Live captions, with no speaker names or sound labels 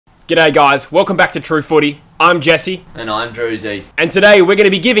G'day guys, welcome back to True Footy. I'm Jesse. And I'm Druzy. And today we're going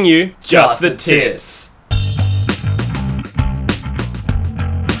to be giving you just the tips.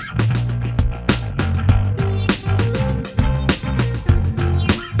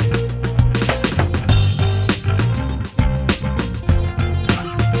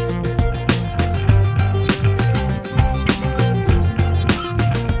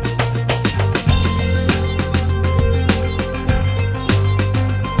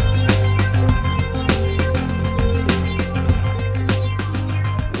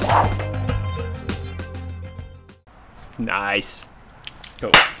 Nice.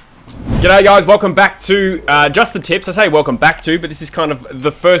 Cool. G'day guys, welcome back to Just the Tips. I say welcome back to, but this is kind of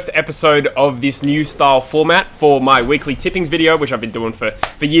the first episode of this new style format for my weekly tippings video, which I've been doing for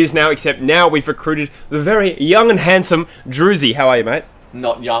years now, except now we've recruited the very young and handsome Druzy. How are you, mate?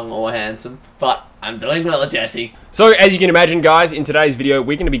 Not young or handsome, but I'm doing well, Jesse. So, as you can imagine, guys, in today's video,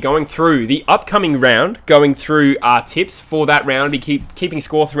 we're going to be going through the upcoming round, going through our tips for that round. We keeping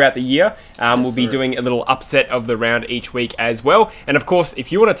score throughout the year. We'll be doing a little upset of the round each week as well. And of course,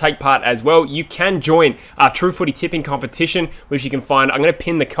 if you want to take part as well, you can join our True Footy tipping competition, which you can find. I'm going to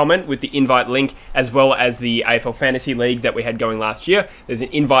pin the comment with the invite link, as well as the AFL Fantasy League that we had going last year. There's an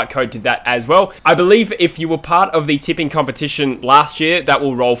invite code to that as well. I believe if you were part of the tipping competition last year, that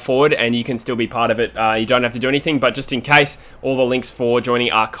will roll forward and you can still be part of it. You don't have to do anything, but just in case, all the links for joining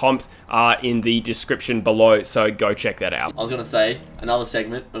our comps are in the description below, so go check that out. I was going to say, another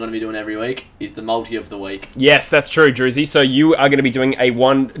segment we're going to be doing every week is the multi of the week. Yes, that's true, Druzy. So you are going to be doing a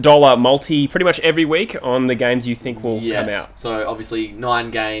 $1 multi pretty much every week on the games you think will come out. So obviously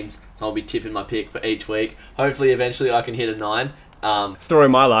 9 games, so I'll be tipping my pick for each week. Hopefully eventually I can hit a 9. Story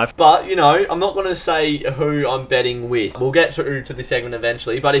of my life. But, you know, I'm not going to say who I'm betting with. We'll get through to this segment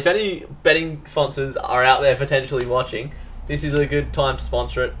eventually, but if any betting sponsors are out there potentially watching, this is a good time to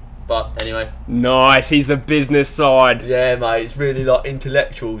sponsor it. But anyway. Nice, he's the business side. Yeah, mate, it's really like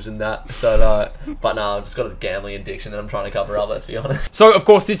intellectuals and that. So, like, but no, I've just got a gambling addiction that I'm trying to cover up, let's be honest. So, of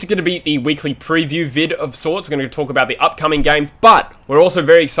course, this is going to be the weekly preview vid of sorts. We're going to talk about the upcoming games, but we're also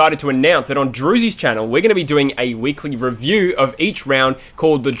very excited to announce that on Druzy's channel, we're going to be doing a weekly review of each round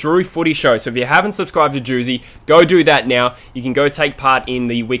called the Drew Footy Show. So if you haven't subscribed to Druzy, go do that now. You can go take part in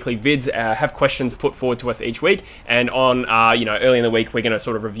the weekly vids, have questions put forward to us each week, and on, early in the week, we're going to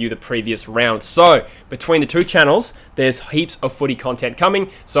sort of review the previous round. So between the two channels, there's heaps of footy content coming,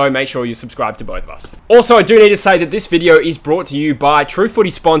 so make sure you subscribe to both of us. Also, I do need to say that this video is brought to you by True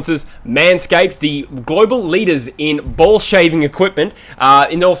Footy sponsors MANSCAPED, the global leaders in ball shaving equipment.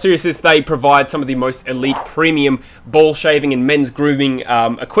 In all seriousness, they provide some of the most elite premium ball shaving and men's grooming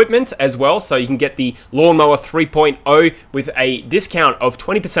equipment as well, so you can get the Lawnmower 3.0 with a discount of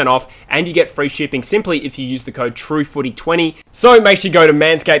 20% off, and you get free shipping simply if you use the code TrueFooty20. So make sure you go to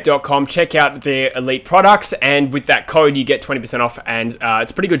manscaped.com, check out their elite products, and with that code you get 20% off, and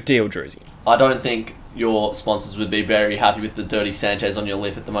it's a pretty good deal, Druzy. I don't think your sponsors would be very happy with the dirty Sanchez on your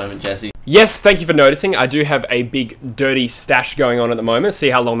lip at the moment, Jesse. Yes, thank you for noticing. I do have a big dirty stash going on at the moment. See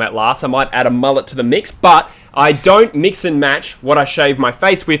how long that lasts. I might add a mullet to the mix, but I don't mix and match what I shave my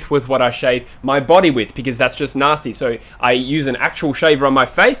face with what I shave my body with, because that's just nasty. So I use an actual shaver on my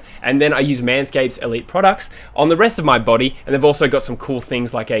face, and then I use Manscaped's elite products on the rest of my body. And they've also got some cool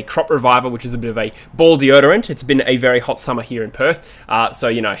things like a crop reviver, which is a bit of a ball deodorant. It's been a very hot summer here in Perth. So,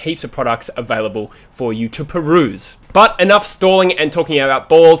 you know, heaps of products available for you to peruse. But enough stalling and talking about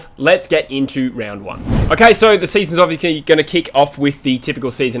balls, let's get into round one. Okay, so the season's obviously going to kick off with the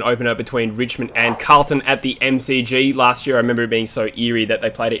typical season opener between Richmond and Carlton at the MCG. Last year, I remember it being so eerie that they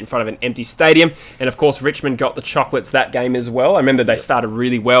played it in front of an empty stadium. And of course, Richmond got the chocolates that game as well. I remember they started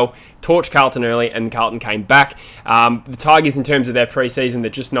really well, torched Carlton early, and Carlton came back. The Tigers, in terms of their pre-season,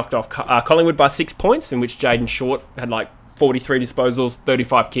 that just knocked off Collingwood by 6 points, in which Jaden Short had like 43 disposals,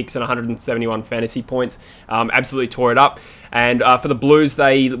 35 kicks, and 171 fantasy points. Absolutely tore it up. And for the Blues,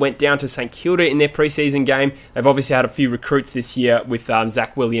 they went down to St Kilda in their preseason game. They've obviously had a few recruits this year with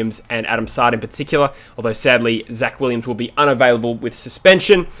Zach Williams and Adam Sard in particular, although sadly, Zach Williams will be unavailable with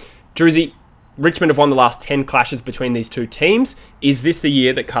suspension. Druzy, Richmond have won the last 10 clashes between these two teams. Is this the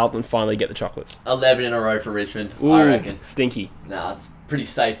year that Carlton finally get the chocolates? 11 in a row for Richmond, Ooh, I reckon. Stinky. Nah, it's a pretty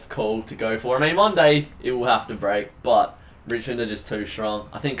safe call to go for. I mean, one day it will have to break, but Richmond are just too strong.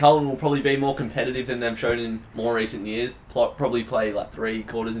 I think Carlton will probably be more competitive than they've shown in more recent years. Probably play like 3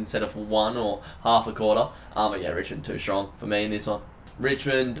 quarters instead of 1 or half a quarter. But yeah, Richmond too strong for me in this one.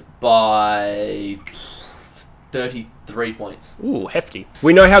 Richmond by 33 points. Ooh, hefty.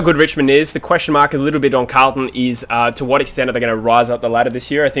 We know how good Richmond is. The question mark a little bit on Carlton is to what extent are they going to rise up the ladder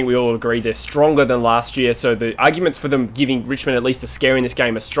this year? I think we all agree they're stronger than last year, so the arguments for them giving Richmond at least a scare in this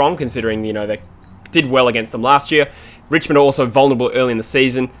game are strong, considering, you know, they did well against them last year. Richmond are also vulnerable early in the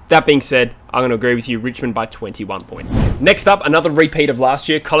season. That being said, I'm going to agree with you, Richmond by 21 points. Next up, another repeat of last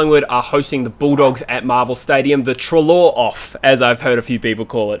year. Collingwood are hosting the Bulldogs at Marvel Stadium. The Trelaw off, as I've heard a few people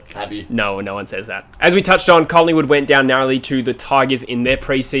call it. Have you? No one says that. As we touched on, Collingwood went down narrowly to the Tigers in their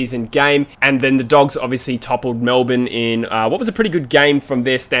preseason game, and then the Dogs obviously toppled Melbourne in what was a pretty good game from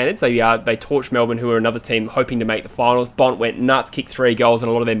their standards. They torched Melbourne, who were another team hoping to make the finals. Bont went nuts, kicked 3 goals, and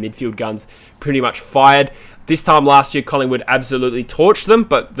a lot of their midfield guns pretty much fired. This time last year, Collingwood absolutely torched them,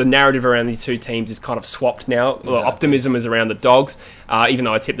 but the narrative around these two teams is kind of swapped now. Exactly. Optimism is around the Dogs, even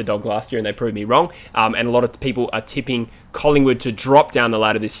though I tipped the Dog last year and they proved me wrong. And a lot of people are tipping Collingwood to drop down the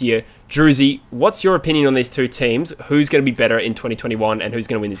ladder this year. Druzy, what's your opinion on these two teams? Who's going to be better in 2021 and who's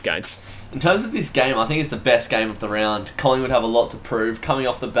going to win this game? In terms of this game, I think it's the best game of the round. Collingwood have a lot to prove, coming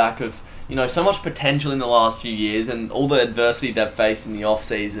off the back of, you know, so much potential in the last few years and all the adversity they've faced in the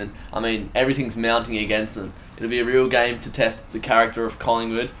off-season. I mean, everything's mounting against them. It'll be a real game to test the character of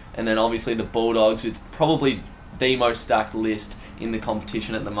Collingwood, and then obviously the Bulldogs with probably the most stacked list in the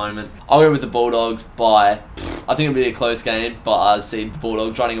competition at the moment. I'll go with the Bulldogs by, I think it'll be a close game, but I see the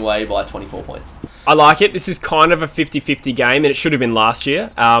Bulldogs running away by 24 points. I like it. This is kind of a 50-50 game, and it should have been last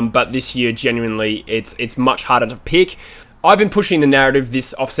year, but this year, genuinely, it's much harder to pick. I've been pushing the narrative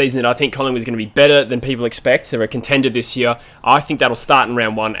this off-season that I think Collingwood is going to be better than people expect. They're a contender this year. I think that'll start in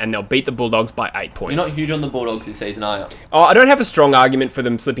round 1 and they'll beat the Bulldogs by 8 points. You're not huge on the Bulldogs this season, are you? Oh, I don't have a strong argument for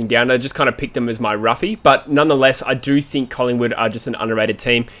them slipping down. I just kind of picked them as my roughie. But nonetheless, I do think Collingwood are just an underrated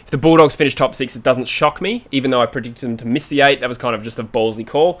team. If the Bulldogs finish top 6, it doesn't shock me. Even though I predicted them to miss the 8, that was kind of just a ballsy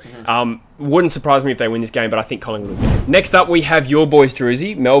call. Wouldn't surprise me if they win this game, but I think Collingwood will win. Next up, we have your boys,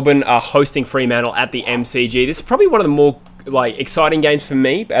 Druzy. Melbourne are hosting Fremantle at the MCG. This is probably one of the more exciting games for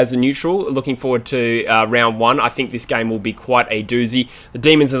me as a neutral. Looking forward to round 1. I think this game will be quite a doozy. The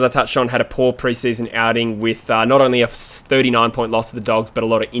Demons, as I touched on, had a poor preseason outing with not only a 39-point loss to the Dogs, but a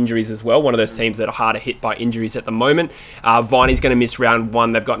lot of injuries as well. One of those teams that are harder hit by injuries at the moment. Viney's going to miss round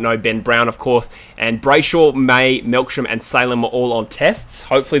 1. They've got no Ben Brown, of course, and Brayshaw, May, Melksham, and Salem are all on tests.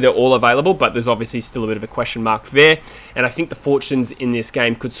 Hopefully they're all available, but there's obviously still a bit of a question mark there. And I think the fortunes in this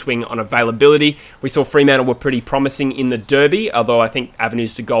game could swing on availability. We saw Fremantle were pretty promising in the Derby, although I think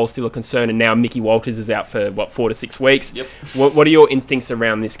avenues to goal still a concern, and now Mickey Walters is out for, 4 to 6 weeks. Yep. What are your instincts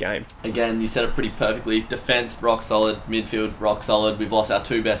around this game? Again, you said it pretty perfectly. Defence, rock solid. Midfield, rock solid. We've lost our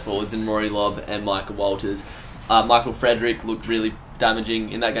 2 best forwards in Rory Lobb and Michael Walters. Michael Frederick looked really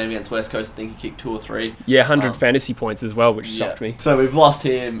damaging in that game against West Coast. I think he kicked 2 or 3. Yeah, 100 fantasy points as well, which shocked me. So we've lost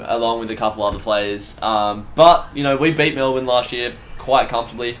him along with a couple other players. But, you know, we beat Melbourne last year quite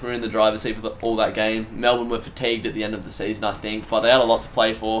comfortably. We were in the driver's seat for all that game. Melbourne were fatigued at the end of the season, I think, but they had a lot to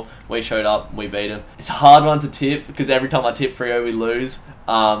play for. We showed up and we beat them. It's a hard one to tip because every time I tip Freo, we lose.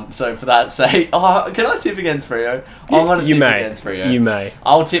 So for that sake, can I tip against Freo? I'm going to tip against Freo. You may.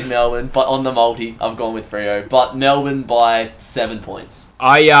 I'll tip Melbourne, but on the multi, I've gone with Freo. But Melbourne by 7 points.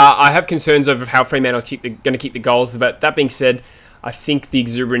 I have concerns over how Fremantle's going to keep the goals, but that being said, I think the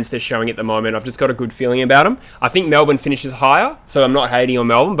exuberance they're showing at the moment, I've just got a good feeling about them. I think Melbourne finishes higher, so I'm not hating on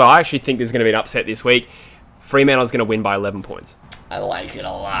Melbourne, but I actually think there's going to be an upset this week. Fremantle's going to win by 11 points. I like it a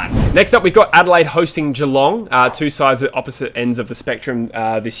lot. Next up, we've got Adelaide hosting Geelong. 2 sides at opposite ends of the spectrum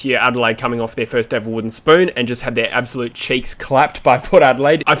this year. Adelaide coming off their first ever wooden spoon and just had their absolute cheeks clapped by Port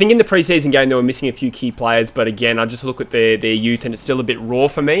Adelaide. I think in the preseason game, they were missing a few key players, but again, I just look at their youth and it's still a bit raw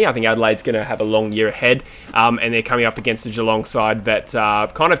for me. I think Adelaide's going to have a long year ahead, and they're coming up against the Geelong side that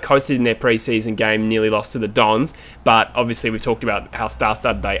kind of coasted in their preseason game, nearly lost to the Dons, but obviously we've talked about how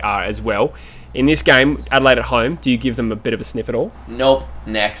star-studded they are as well. In this game, Adelaide at home, do you give them a bit of a sniff at all? Nope.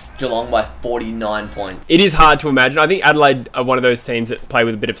 Next. Geelong by 49 points. It is hard to imagine. I think Adelaide are one of those teams that play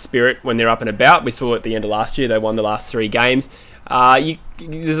with a bit of spirit when they're up and about. We saw at the end of last year, they won the last 3 games.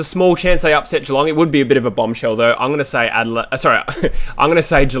 There's a small chance they upset Geelong. It would be a bit of a bombshell, though. I'm going to say I'm going to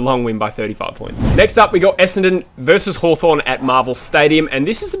say Geelong win by 35 points. Next up, we got Essendon versus Hawthorn at Marvel Stadium, and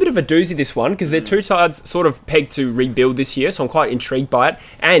this is a bit of a doozy, this one, because they're 2 sides sort of pegged to rebuild this year, so I'm quite intrigued by it.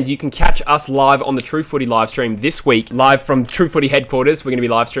 And you can catch us live on the True Footy live stream this week, live from True Footy headquarters. We're going to be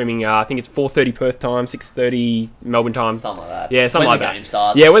live streaming, I think it's 4:30 Perth time, 6:30 Melbourne time. Something like that. Yeah, something like that. When the game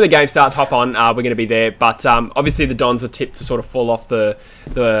starts. Yeah, when the game starts, hop on. We're going to be there. But obviously the Dons are tipped to sort of fall off the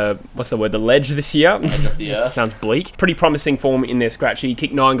what's the word, the ledge this year. Edge of the earth. Sounds bleak. Pretty promising form in their scratchy. He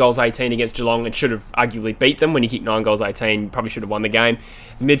kicked 9 goals 18 against Geelong and should have arguably beat them. When he kicked 9 goals 18, probably should have won the game.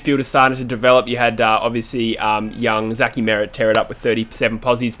 The midfielders started to develop. You had obviously young Zachy Merritt tear it up with 37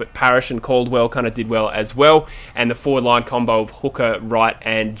 posies, but Parrish and Caldwell kind of did well as well. And the forward line combo of Hooker, Wright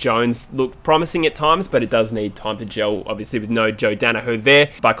and Jones looked promising at times, but it does need time to gel, obviously, with no Joe Danaher there.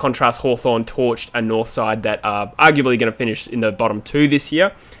 By contrast, Hawthorn torched a North side that are arguably going to finish in the bottom 2 this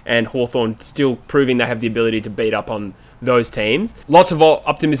year, and Hawthorn still proving they have the ability to beat up on those teams. Lots of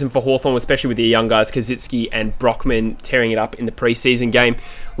optimism for Hawthorn, especially with the young guys, Kazitsky and Brockman tearing it up in the preseason game.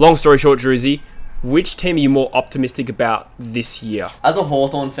 Long story short, Druzy, which team are you more optimistic about this year? As a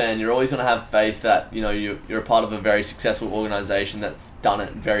Hawthorn fan, you're always going to have faith that you're a part of a very successful organisation that's done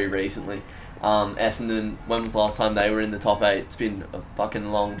it very recently. Essendon, when was the last time they were in the top 8? It's been a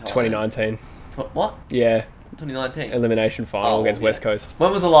fucking long time. 2019. What? Yeah. 2019. Elimination final against West Coast.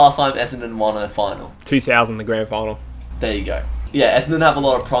 When was the last time Essendon won a final? 2000, the grand final. There you go. Yeah, Essendon have a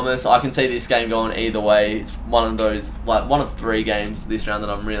lot of promise. I can see this game going either way. It's one of those, like, one of 3 games this round that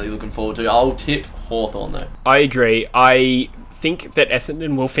I'm really looking forward to. I'll tip Hawthorn though. I agree. I think that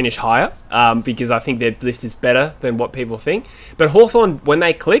Essendon will finish higher because I think their list is better than what people think. But Hawthorn, when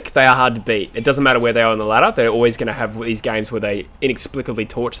they click, they are hard to beat. It doesn't matter where they are on the ladder. They're always going to have these games where they inexplicably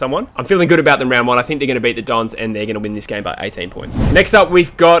torch someone. I'm feeling good about them round 1. I think they're going to beat the Dons and they're going to win this game by 18 points. Next up,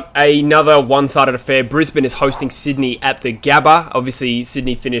 we've got another one-sided affair. Brisbane is hosting Sydney at the Gabba. Obviously,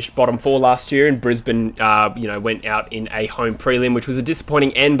 Sydney finished bottom 4 last year and Brisbane, went out in a home prelim, which was a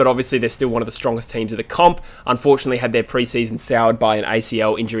disappointing end, but obviously they're still one of the strongest teams of the comp. Unfortunately, had their preseason soured by an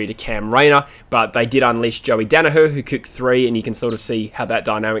ACL injury to Cam Rayner, but they did unleash Joey Danaher, who kicked 3, and you can sort of see how that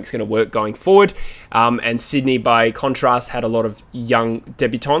dynamic's going to work going forward. And Sydney, by contrast, had a lot of young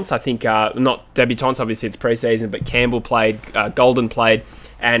debutants. I think, not debutants, obviously it's preseason, but Campbell played, Golden played,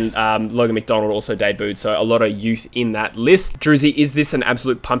 and Logan McDonald also debuted, so a lot of youth in that list. Druzy, is this an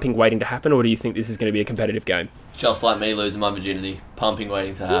absolute pumping waiting to happen, or do you think this is going to be a competitive game? Just like me losing my virginity, pumping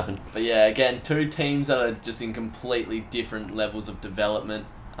waiting to happen. But yeah, again, 2 teams that are just in completely different levels of development.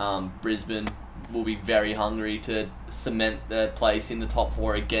 Brisbane will be very hungry to cement their place in the top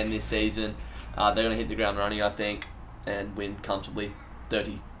 4 again this season. They're going to hit the ground running, I think, and win comfortably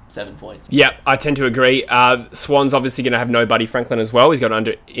 37 points. Yeah, I tend to agree. Swan's obviously going to have no Buddy Franklin as well. He's got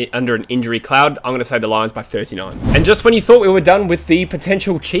under an injury cloud. I'm going to say the Lions by 39. And just when you thought we were done with the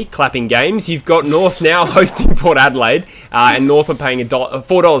potential cheek clapping games, you've got North now hosting Port Adelaide, and North are paying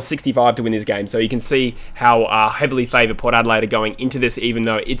 $4.65 to win this game. So you can see how heavily favoured Port Adelaide are going into this, even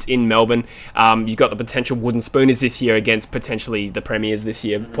though it's in Melbourne. You've got the potential wooden spooners this year against potentially the premiers this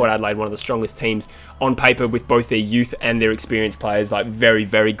year. Port Adelaide, one of the strongest teams on paper with both their youth and their experienced players, like very,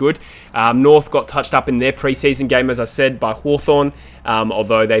 very good. North got touched up in their preseason game, as I said, by Hawthorn,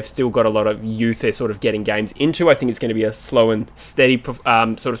 although they've still got a lot of youth they're sort of getting games into. I think it's going to be a slow and steady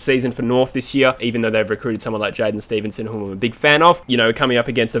sort of season for North this year, even though they've recruited someone like Jaden Stevenson, whom I'm a big fan of. Coming up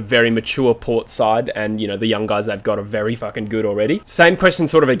against a very mature Port side, and, the young guys they've got are very fucking good already. Same question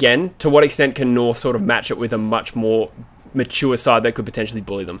sort of again, to what extent can North sort of match it with a much more mature side that could potentially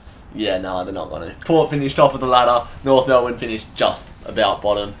bully them? Yeah, no, they're not going to. Port finished top of the ladder. North Melbourne finished just about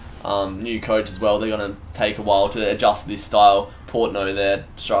bottom. New coach as well. They're going to take a while to adjust to this style. Port know their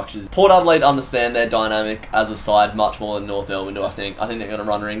structures. Port Adelaide understand their dynamic as a side much more than North Melbourne do, I think. I think they're going to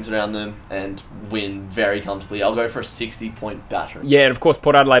run rings around them and win very comfortably. I'll go for a 60-point battery. Yeah, and of course,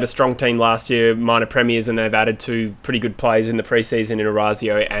 Port Adelaide, a strong team last year, minor premiers, and they've added 2 pretty good players in the preseason in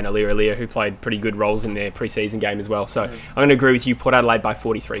Orazio and Aliria, who played pretty good roles in their preseason game as well. So I'm going to agree with you, Port Adelaide by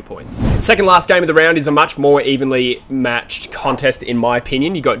 43 points. Second last game of the round is a much more evenly matched contest, in my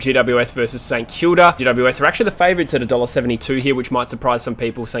opinion. You got GWS versus St Kilda. GWS are actually the favourites at $1.72 here, which might surprise some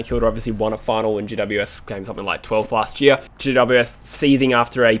people. St Kilda obviously won a final when GWS came something like 12th last year. GWS seething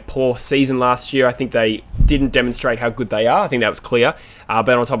after a poor season last year. I think they didn't demonstrate how good they are. I think that was clear. But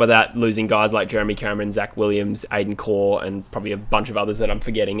on top of that, losing guys like Jeremy Cameron, Zach Williams, Aiden Core, and probably a bunch of others that I'm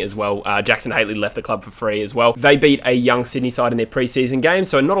forgetting as well. Jackson Haley left the club for free as well. They beat a young Sydney side in their preseason game,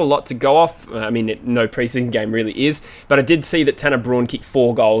 so not a lot to go off. I mean, no preseason game really is. But I did see that Tanner Bruin kicked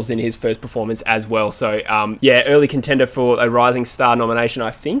 4 goals in his first performance as well. So, yeah, early contender for a Rising Star nomination,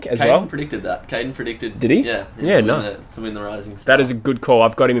 I think, as well. Caden predicted that. Caden predicted... Did he? Yeah. Yeah, nice. To win the Rising Star. That is a good call.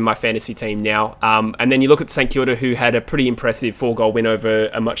 I've got him in my fantasy team now. And then you look at St Kilda, who had a pretty impressive 4-goal win over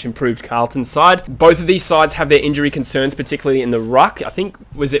a much improved Carlton side. Both of these sides have their injury concerns, particularly in the ruck. I think,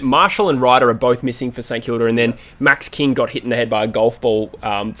 was it Marshall and Ryder are both missing for St Kilda, and then Max King got hit in the head by a golf ball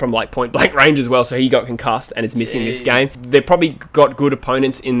from like point blank range as well, so he got concussed and is missing this game. They've probably got good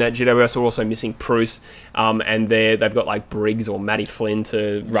opponents in that GWS are also missing Bruce, and they've got like Briggs Briggs or Matty Flynn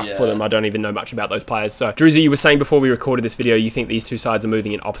to ruck for them. I don't even know much about those players. So, Druzy, you were saying before we recorded this video, you think these two sides are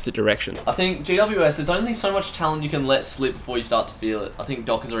moving in opposite directions. I think GWS, there's only so much talent you can let slip before you start to feel it. I think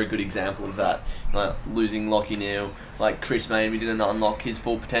Dockers are a good example of that. Like losing Lockie Neal, like Chris Mayne, we didn't unlock his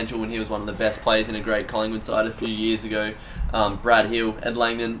full potential when he was one of the best players in a great Collingwood side a few years ago. Brad Hill, Ed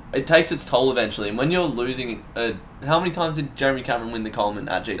Langdon, it takes its toll eventually. And when you're losing, how many times did Jeremy Cameron win the Coleman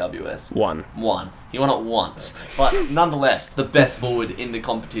at GWS? One. He won it once. But nonetheless, the best forward in the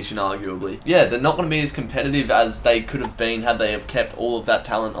competition, arguably. Yeah, they're not going to be as competitive as they could have been had they have kept all of that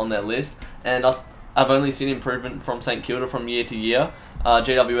talent on their list. And I've only seen improvement from St Kilda from year to year.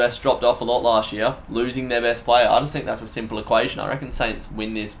 GWS dropped off a lot last year, losing their best player. I just think that's a simple equation. I reckon Saints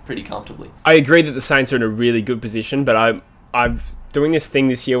win this pretty comfortably. I agree that the Saints are in a really good position, but I'm doing this thing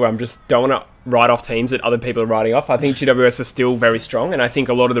this year where I'm just don't want to write off teams that other people are writing off. I think GWS are still very strong, and I think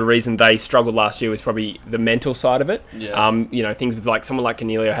a lot of the reason they struggled last year was probably the mental side of it. Yeah. You know, things with like someone like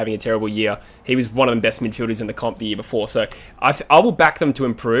Cornelio having a terrible year. He was one of the best midfielders in the comp the year before, so I will back them to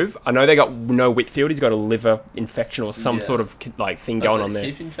improve. I know they got no Whitfield. He's got a liver infection or some sort of like thing going on there.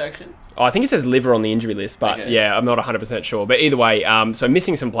 Hip infection? Oh, I think it says liver on the injury list, but okay. Yeah, I'm not 100% sure. But either way, so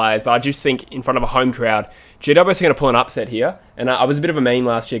missing some players, but I just think in front of a home crowd, GWS are going to pull an upset here. And I was a bit of a meme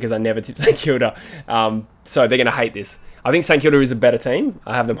last year because I never tipped St Kilda. So they're going to hate this. I think St Kilda is a better team.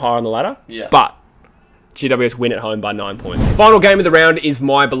 I have them higher on the ladder. Yeah. But GWS win at home by 9 points. Final game of the round is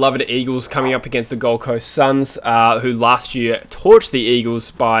my beloved Eagles coming up against the Gold Coast Suns, who last year torched the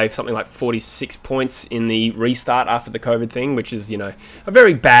Eagles by something like 46 points in the restart after the COVID thing, which is, you know, a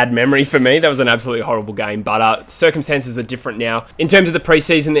very bad memory for me. That was an absolutely horrible game, but circumstances are different now. In terms of the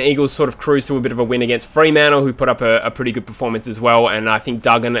preseason, the Eagles sort of cruised to a bit of a win against Fremantle, who put up a pretty good performance as well, and I think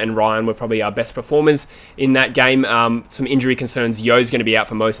Duggan and Ryan were probably our best performers in that game. Some injury concerns. Yo's going to be out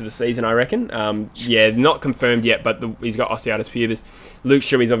for most of the season, I reckon. Yeah, not confirmed yet, but he's got osteitis pubis. Luke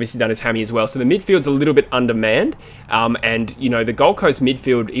Shuey's obviously done his hammy as well. So the midfield's a little bit undermanned. And, you know, the Gold Coast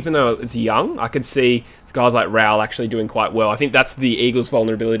midfield, even though it's young, I could see guys like Rowell actually doing quite well. I think that's the Eagles'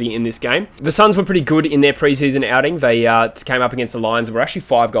 vulnerability in this game. The Suns were pretty good in their preseason outing. They came up against the Lions and were actually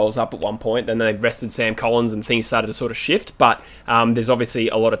 5 goals up at one point. Then they rested Sam Collins and things started to sort of shift. But there's obviously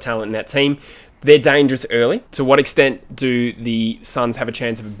a lot of talent in that team. They're dangerous early. To what extent do the Suns have a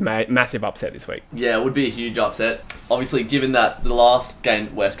chance of a massive upset this week? Yeah, it would be a huge upset. Obviously, given that the last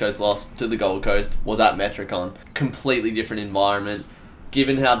game West Coast lost to the Gold Coast was at Metricon, completely different environment.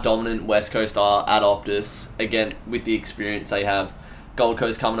 Given how dominant West Coast are at Optus, again, with the experience they have, Gold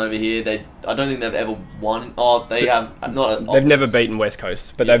Coast coming over here, I don't think they've ever won. Oh, they have not. At they've never beaten West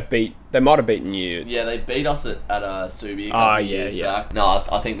Coast, but they might have beaten you. Yeah, they beat us at Subi a couple years back. No,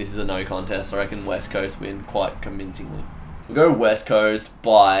 I think this is a no contest. I reckon West Coast win quite convincingly. We'll go West Coast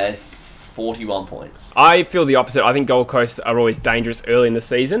by 41 points. I feel the opposite. I think Gold Coast are always dangerous early in the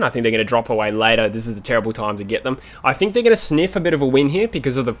season. I think they're going to drop away later. This is a terrible time to get them. I think they're going to sniff a bit of a win here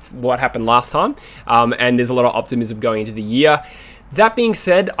because of what happened last time. And there's a lot of optimism going into the year. That being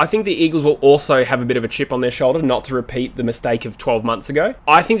said, I think the Eagles will also have a bit of a chip on their shoulder, not to repeat the mistake of 12 months ago.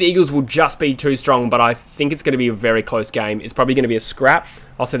 I think the Eagles will just be too strong, but I think it's going to be a very close game. It's probably going to be a scrap.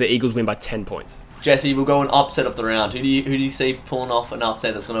 I'll say the Eagles win by 10 points. Jesse, we'll go an upset of the round. Who do you see pulling off an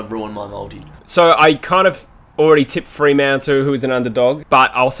upset that's going to ruin my multi? So I kind of already tipped Fremantle, who is an underdog,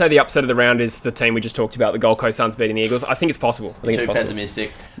 but I'll say the upset of the round is the team we just talked about, the Gold Coast Suns beating the Eagles. I think it's possible. I think it's possible.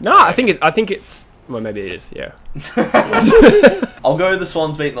 Pessimistic. No, I think it's. Well, maybe it is, yeah. I'll go the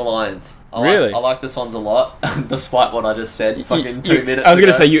Swans beating the Lions. I like the Swans a lot, despite what I just said fucking 2 minutes ago. I was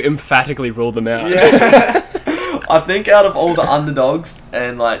going to say, you emphatically ruled them out. Yeah. I think out of all the underdogs,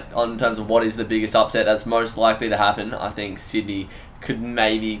 and like in terms of what is the biggest upset that's most likely to happen, I think Sydney could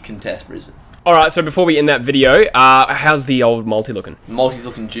maybe contest Brisbane. Alright, so before we end that video, how's the old multi looking? Multi's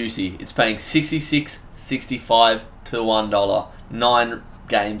looking juicy. It's paying $66.65 to $1. 9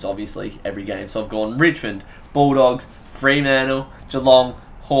 games, obviously, every game. So I've gone Richmond, Bulldogs, Fremantle, Geelong,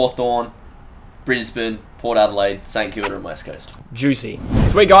 Hawthorn, Brisbane, Port Adelaide, St Kilda and West Coast. Juicy.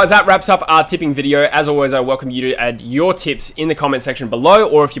 Sweet guys, that wraps up our tipping video. As always, I welcome you to add your tips in the comment section below,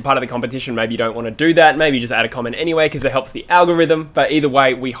 or if you're part of the competition, maybe you don't want to do that, maybe just add a comment anyway because it helps the algorithm. But either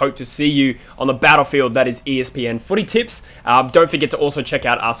way, we hope to see you on the battlefield, that is ESPN Footy Tips. Don't forget to also check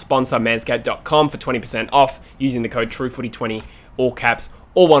out our sponsor, MANSCAPED.com, for 20% off using the code TRUEFOOTY20, all caps,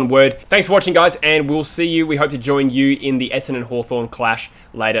 all one word. Thanks for watching, guys, and we'll see you. We hope to join you in the Essendon Hawthorn clash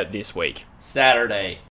later this week. Saturday.